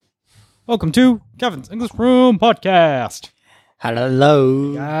Welcome to Kevin's English Room Podcast.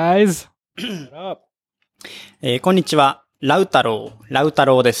 Hello. Guys. What up? こんにちは。ラウタロ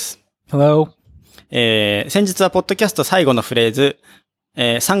ウです。Hello. 先日はポッドキャスト最後のフレーズ、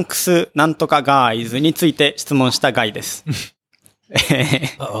サンクスなんとかガイズについて質問したガイです。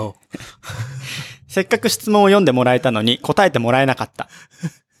Uh-oh. せっかく質問を読んでもらえたのに答えてもらえなかった。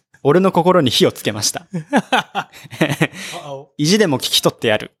俺の心に火をつけました。意地でも聞き取って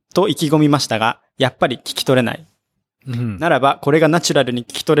やると意気込みましたが、やっぱり聞き取れない。Mm-hmm. ならば、これがナチュラルに聞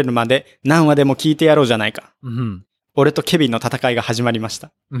き取れるまで何話でも聞いてやろうじゃないか。Mm-hmm. 俺とケビンの戦いが始まりまし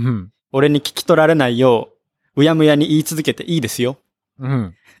た。Mm-hmm. 俺に聞き取られないよう、うやむやに言い続けていいですよ。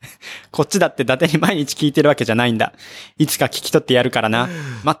Mm-hmm. こっちだって伊達に毎日聞いてるわけじゃないんだ。いつか聞き取ってやるからな。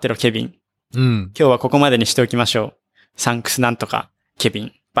待ってろ、ケビン。Mm. 今日はここまでにしておきましょう。サンクスなんとか、ケビ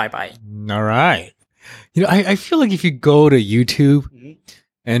ン。バイバイ。All right. I feel like if you go to YouTube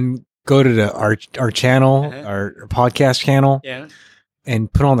and go to our channel, our podcast channel, Yeah. and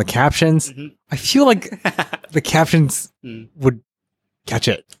put on the captions, I feel like the captions would catch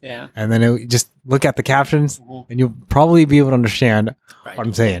it. Yeah. And then just look at the captions and you'll probably be able to understand what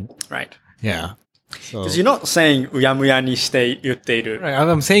I'm saying. Right. Yeah. So, Because you're not saying うやむやにして言っている。right,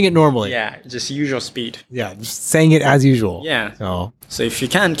 I'm saying it normally. Yeah, just usual speed. Yeah, just saying it as usual. Yeah. So, So if you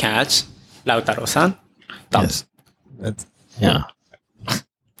can catch ラウタロウさん、yes. That's, yeah.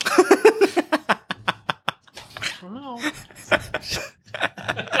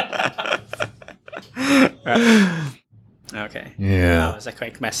 Okay. That Yeah. was a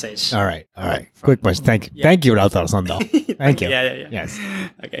quick message. All right. Quick question. Thank you. Thank you, Lautaro-san, though. Thank you. Yeah. Yes.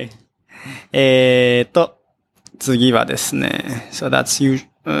 Okay. 次はですね。So that's you.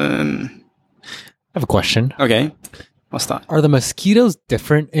 I have a question. Okay. What's that? Are the mosquitoes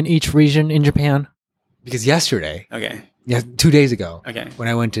different in each region in Japan? Because yesterday, Okay. 2 days ago, Okay. when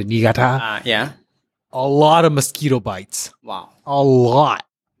I went to Niigata, Yeah. a lot of mosquito bites. Wow. A lot.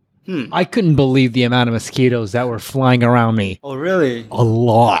 I couldn't believe the amount of mosquitoes that were flying around me. Oh, really? A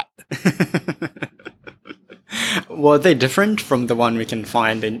lot. Were they different from the one we can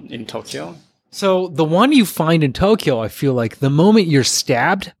find in Tokyo? So the one you find in Tokyo, I feel like the moment you're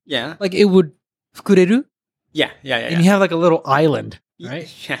stabbed, Yeah. like it would fukureru, Yeah. and you have like a little island, right?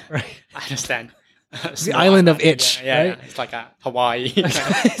 Yeah. Right. I understand. The island of itch, Yeah. right? It's like a Hawaii.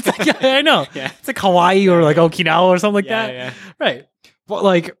 It's like, yeah, I know. Yeah. It's like Hawaii or like Okinawa or something like that. Yeah. Right. But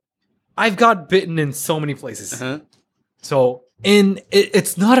like, I've got bitten in so many places. Uh-huh. So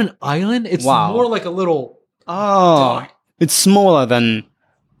it's not an island. It's Wow. more like a little Oh. dot. It's smaller than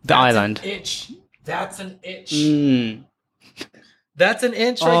the That's island. An itch. That's an itch. Mm. That's an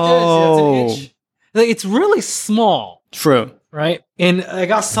inch right there. See, that's an itch. Like, it's really small, True. right? And I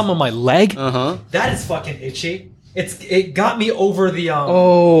got some on my leg. Uh-huh. That is fucking itchy. It got me over the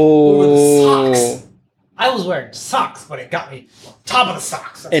Oh. over the socks. I was wearing socks, but it got me on top of the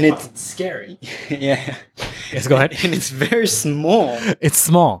socks. That's And it's- fucking scary. Yeah. Yes, go ahead. And it's very small. It's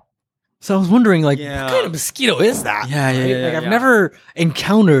small. So I was wondering, like, Yeah. what kind of mosquito is that? Yeah, yeah, Like, yeah, I've yeah. never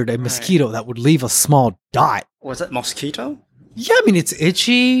encountered a mosquito that would leave a small dot. Was that mosquito? Yeah, I mean, it's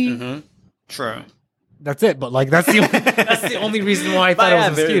itchy. Mm-hmm. True. That's it. But like, that's the only reason why I thought it was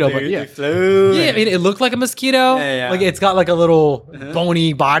a mosquito. But yeah. They flew. Yeah, I mean, it looked like a mosquito. Yeah. Like, it's got like a little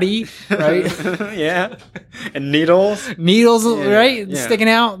bony body, right? Yeah. And needles. Needles, right? yeah. Sticking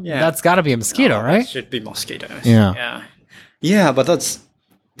out. Yeah. That's got to be a mosquito, Oh, right? Should be mosquitoes. Yeah. Yeah. Yeah, but that's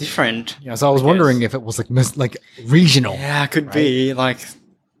different. Yeah, so I was wondering if it was like regional. Yeah, could be like.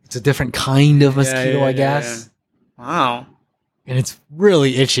 It's a different kind of mosquito, yeah, I guess. Yeah. Wow. And it's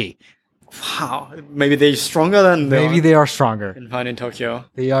really itchy. Wow. Maybe they're stronger than Maybe they are stronger. can find in Tokyo.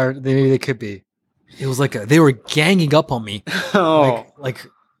 They are. They could be. It was like they were ganging up on me, Oh.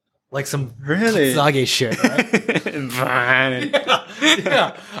 like some Really? Katsage shit. Right? Fine.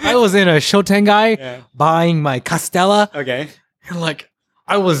 Yeah. I was in a Shotengai Yeah. buying my Castella, Okay. and like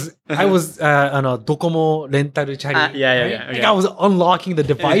I was on a Docomo rental chari. Yeah. Like I was unlocking the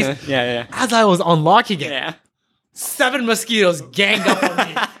device. Yeah. As I was unlocking it, Yeah. 7 mosquitoes ganged up on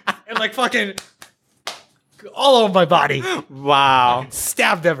me and like fucking all over my body, Wow.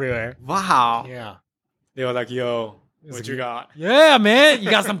 stabbed everywhere. Wow. Yeah. They were like, yo, what you got? Yeah, man.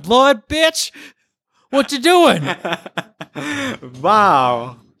 You got some blood, bitch? What you doing?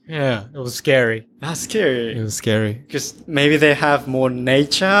 Wow. Yeah, it was scary. That's scary. It was scary. Because maybe they have more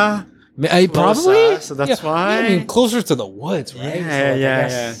nature. Probably. Closer, so that's why. I mean, closer to the woods, right? Yeah, So, like, I yeah,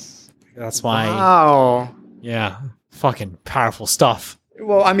 guess That's why. Wow. Yeah. Fucking powerful stuff.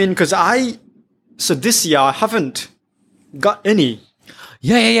 Well, I mean, because so this year I haven't got any.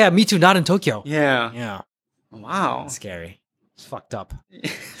 Yeah. Me too. Not in Tokyo. Yeah. Yeah. Wow. Scary. It's fucked up.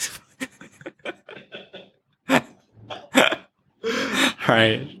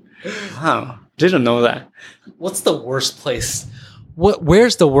 Right. Wow. Didn't know that. What's the worst place?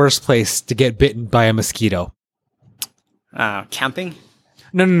 Where's the worst place to get bitten by a mosquito? Camping?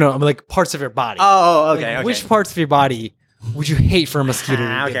 No. I'm like parts of your body. Oh, okay, Like, okay. Which parts of your body would you hate for a mosquito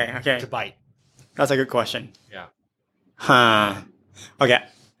to bite? That's a good question. Yeah. Huh. Okay.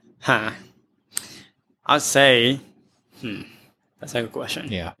 Huh. I'd say, that's a good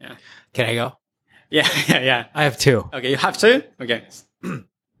question. Yeah. Can I go? Yeah. I have two. Okay, you have to? Okay.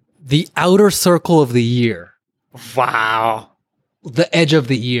 The outer circle of the ear. Wow. The edge of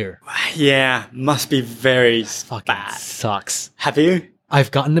the ear. Yeah, must be very Fucking bad. sucks. Have you?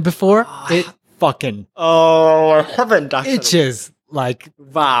 I've gotten it before. It fucking Oh, I haven't actually. itches like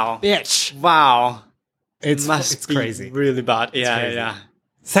Wow. bitch. Wow. It's be crazy. really bad. Yeah, crazy. yeah.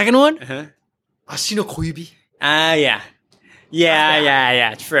 Second one? Uh-huh. 足の小指. Yeah.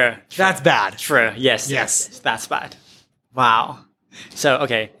 Yeah. True. That's bad. True. Yes. That's bad. Wow. So,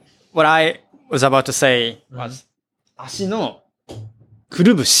 okay. What I was about to say was, 足のく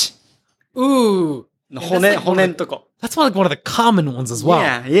るぶし Ooh. の骨のとこ。 That's one of the common ones as well.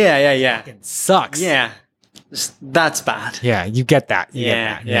 Yeah. Fucking sucks. Yeah. That's bad. Yeah, you get that. You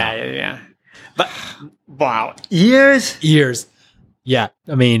Yeah. get that. Yeah. But, wow. Ears? Ears. Yeah,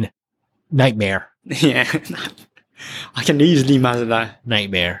 I mean, nightmare. Yeah. I can easily imagine that.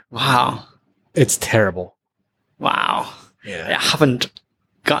 Nightmare. Wow. It's terrible. Wow. Yeah. I haven't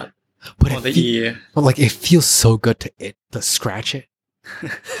got But on the ear. But like, it feels so good to scratch it.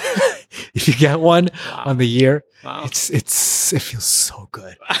 If you get one on the ear, Wow. it feels so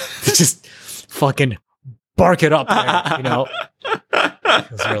good. To just fucking bark it up there, you know? It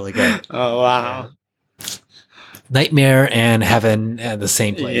feels really good. Oh, wow. Nightmare and heaven at the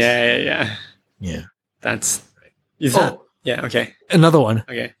same place. Yeah. Yeah. That's... Is that... Oh, Yeah, okay. another one.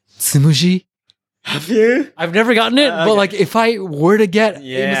 Okay. Tsumuji. Have you? I've never gotten it, but Okay. like if I were to get a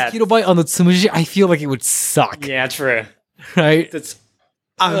Yeah. mosquito bite on the tsumuji, I feel like it would suck. Yeah, true. Right? That's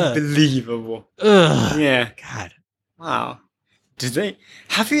unbelievable. Ugh. Yeah. God. Wow.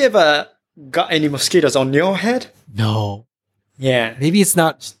 Have you ever got any mosquitoes on your head? No. Yeah. Maybe it's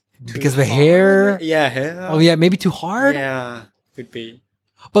not because of the Too hair. hard? Yeah, hair. Oh yeah, maybe too hard. Yeah, could be.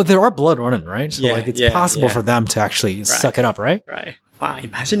 But there are blood running, right? So Yeah, like it's yeah, possible yeah. for them to actually suck it up, right? Right. Wow,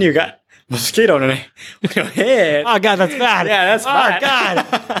 imagine you got mosquito on your head. Oh god, that's bad. Yeah, that's bad.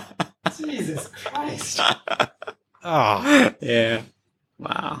 God. Jesus Christ. Oh. Yeah.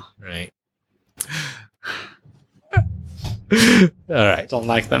 Wow. Right. All right. Don't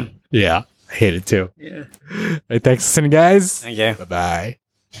like them. Yeah. I hate it too. Yeah. All right, thanks for listening, guys. Thank you. Bye-bye.